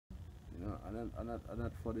I'm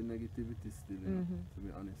not for the negativity still, you know, to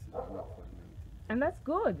be honest with you, I'm not for the negativity. And that's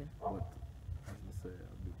good. But as I say,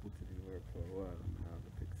 I've been putting in work for a while and now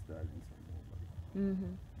the take stylings from nobody.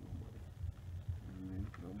 Mm-hmm. Nobody. You know what I mean?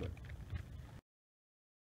 Nobody.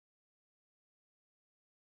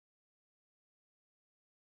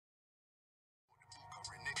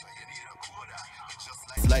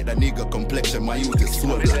 It's like that nigga complexion, my youth is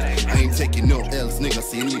sold. I ain't taking no else, nigga,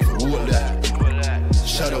 so you need to hold that.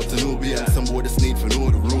 Shout out to Nubia and some boy that's need for know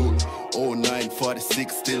the road.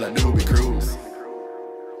 0946, still I do be cruise.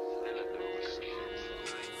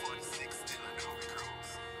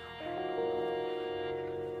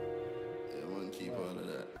 Yeah, man, keep all of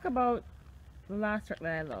that. Talk about the last track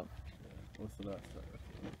that I love. What's the last track?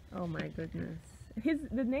 Oh my goodness.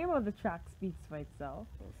 The name of the track speaks for itself.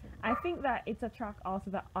 I think that it's a track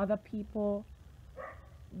also that other people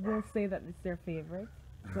will say that it's their favorite.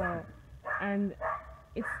 So, and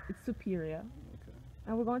it's superior. Okay.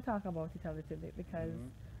 And we're going to talk about it a little bit because,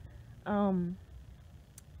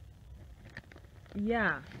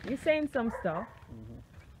 yeah, you're saying some stuff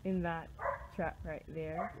in that track right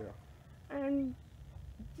there. Yeah. And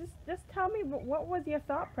just tell me what was your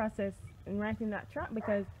thought process in writing that track,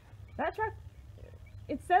 because that track,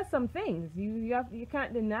 it says some things. You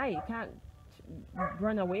can't deny it. You can't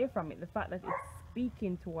run away from it. The fact that it's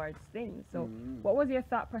speaking towards things. So what was your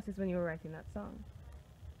thought process when you were writing that song?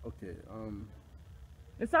 Okay.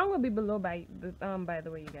 The song will be below by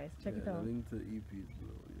the way, you guys check it The out. link to the EP is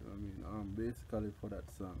below. You know what I mean? Basically for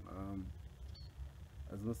that song,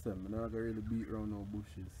 as I said, I'm not gonna really beat around no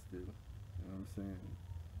bushes still. You know what I'm saying?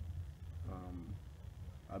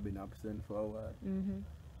 I've been absent for a while. You know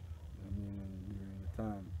what I mean? And during the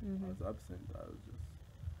time I was absent, I was just,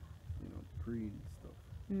 preying stuff.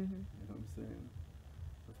 You know what I'm saying?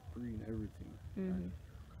 Just preying everything. And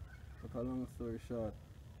cut a long story short,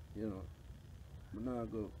 I'm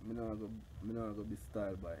not gonna be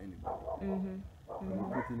styled by anybody. I've been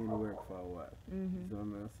putting in work for a while. So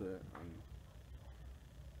I'm gonna say,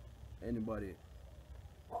 anybody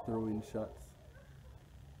throwing shots,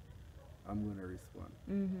 I'm gonna respond.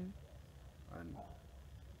 And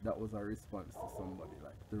that was a response to somebody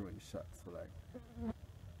like throwing shots for like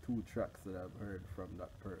 2 tracks that I've heard from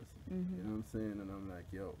that person. You know what I'm saying? And I'm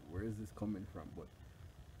like, yo, where is this coming from? But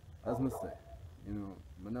as I say,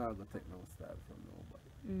 I'm not gonna take no style from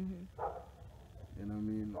nobody. You know what I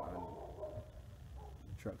mean? And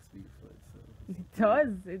the track speaks for itself.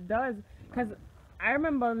 It does. Because I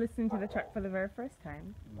remember listening to the track for the very first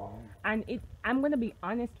time, and I'm gonna be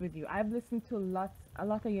honest with you. I've listened to a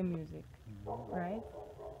lot of your music, right?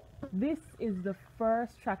 This is the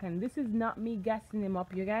first track, and this is not me gassing him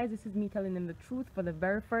up, you guys. This is me telling him the truth for the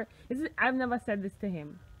very first. I've never said this to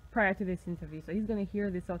him prior to this interview, so he's gonna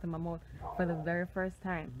hear this out of my mouth for the very first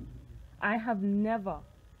time. I have never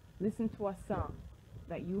listened to a song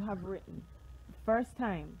that you have written first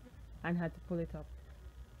time and had to pull it up.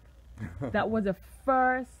 That was the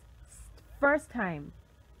first time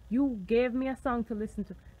you gave me a song to listen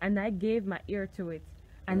to, and I gave my ear to it.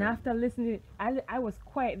 And after listening to it, I was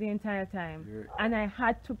quiet the entire time, and I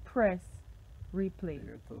had to press replay.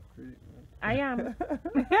 You're a tough critic, man. I am.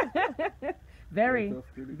 Very,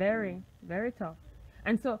 very, very tough.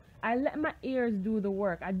 And so I let my ears do the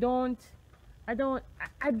work. I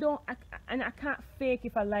can't fake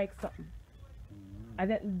if I like something. I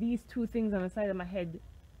let these 2 things on the side of my head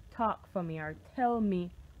talk for me or tell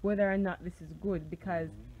me whether or not this is good, because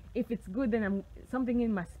if it's good, then something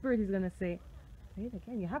in my spirit is gonna say it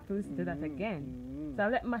again, you have to listen to that again. So I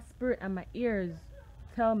let my spirit and my ears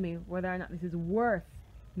tell me whether or not this is worth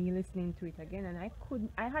me listening to it again. And I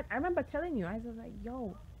remember telling you, I was like,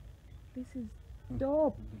 yo, this is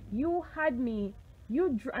dope. You had me,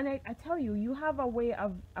 and I tell you, you have a way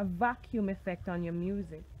of a vacuum effect on your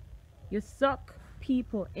music. You suck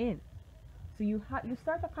people in. So you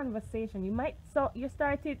start a conversation. You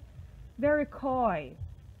started very coy,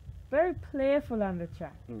 very playful on the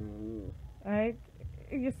track. Right?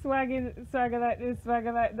 You swagger like this,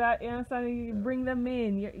 swagger like that, you understand? You bring them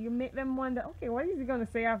in, you make them wonder, okay, what is he gonna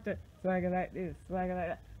say after swagger like this, swagger like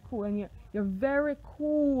that? Cool. And you're very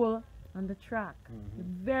cool on the track. You're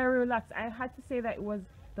very relaxed. I had to say that it was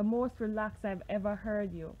the most relaxed I've ever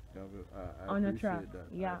heard you on a track. That.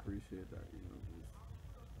 Yeah. I appreciate that,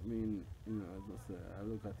 I mean, as I say, I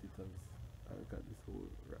look at this whole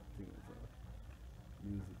rap thing as a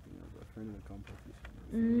music thing, as a friendly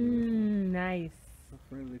competition. Nice. It's a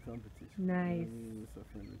friendly competition. Nice. It's a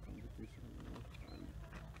friendly competition, And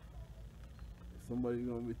if somebody's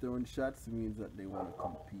gonna be throwing shots, it means that they wanna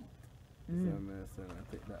compete. You know what I'm saying?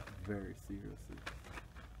 I take that very seriously.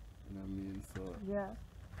 You know what I mean? So yeah.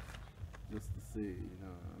 just to say, you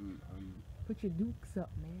know, I'm Put your dukes up,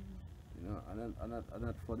 man. you know, I'm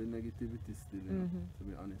not for the negativity still, you know, to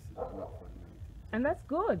be honest with you, I'm not for the negativity. And that's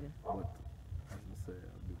good. But, as I say,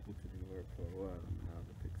 I've been putting in work for a while, and now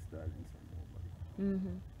the textile in some more money.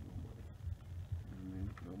 Mm-hmm.